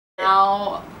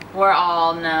Now we're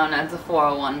all known as the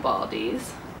 401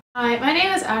 Baldies. Hi, my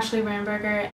name is Ashley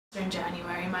Ramberger. In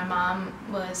January, my mom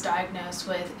was diagnosed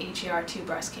with HER2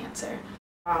 breast cancer.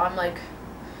 I'm like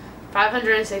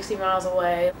 560 miles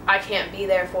away. I can't be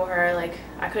there for her. Like,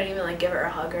 I couldn't even like give her a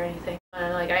hug or anything.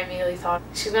 And like, I immediately thought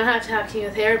she's gonna have to have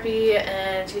chemotherapy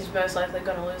and she's most likely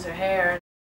gonna lose her hair.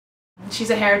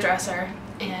 She's a hairdresser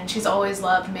and she's always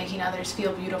loved making others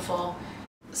feel beautiful.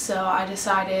 So I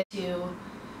decided to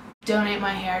donate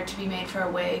my hair to be made for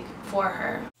a wig for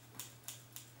her.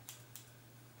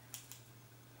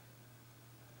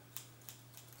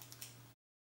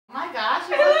 Oh my gosh,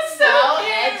 you look so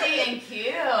edgy and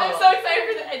cute. I'm so excited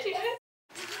for the edginess.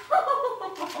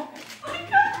 Oh my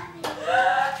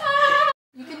god.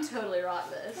 You can totally rock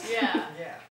this. Yeah.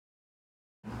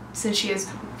 Since she has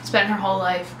spent her whole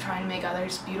life trying to make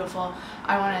others beautiful,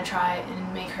 I want to try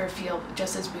and make her feel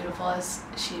just as beautiful as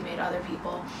she made other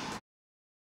people.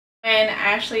 When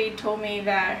Ashley told me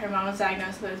that her mom was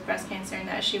diagnosed with breast cancer and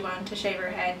that she wanted to shave her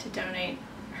head to donate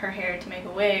her hair to make a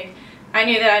wig, I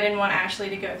knew that I didn't want Ashley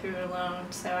to go through it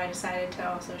alone, so I decided to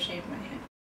also shave my head.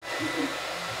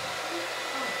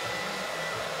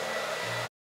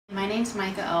 My name's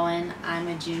Micah Owen. I'm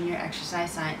a junior exercise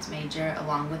science major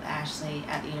along with Ashley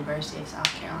at the University of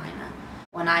South Carolina.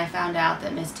 When I found out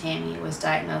that Miss Tammy was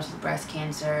diagnosed with breast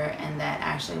cancer and that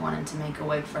Ashley wanted to make a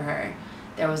wig for her,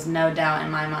 there was no doubt in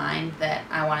my mind that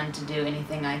I wanted to do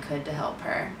anything I could to help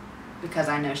her because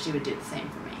I know she would do the same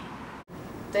for me.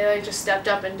 They like just stepped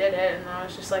up and did it, and I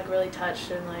was just like really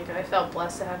touched, and like I felt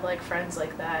blessed to have like friends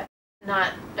like that.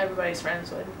 Not everybody's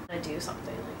friends would do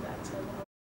something like